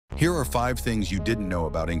Here are 5 things you didn't know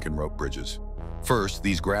about Incan rope bridges. First,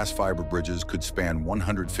 these grass fiber bridges could span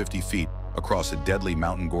 150 feet across a deadly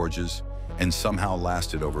mountain gorges and somehow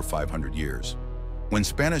lasted over 500 years. When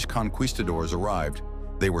Spanish conquistadors arrived,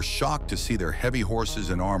 they were shocked to see their heavy horses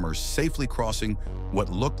and armor safely crossing what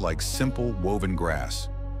looked like simple woven grass.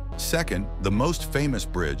 Second, the most famous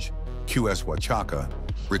bridge, QS Huachaca,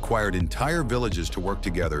 required entire villages to work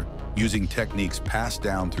together using techniques passed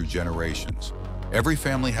down through generations. Every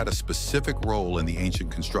family had a specific role in the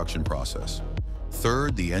ancient construction process.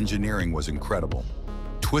 Third, the engineering was incredible.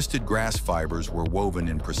 Twisted grass fibers were woven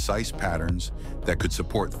in precise patterns that could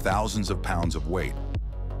support thousands of pounds of weight.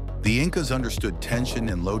 The Incas understood tension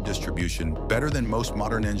and load distribution better than most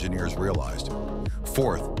modern engineers realized.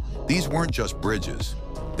 Fourth, these weren't just bridges.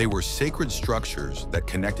 They were sacred structures that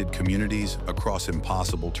connected communities across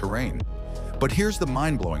impossible terrain. But here's the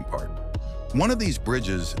mind-blowing part. One of these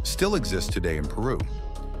bridges still exists today in Peru.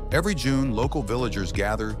 Every June, local villagers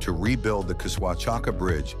gather to rebuild the Huachaca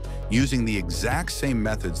Bridge using the exact same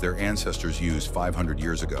methods their ancestors used 500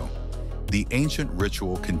 years ago. The ancient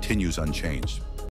ritual continues unchanged.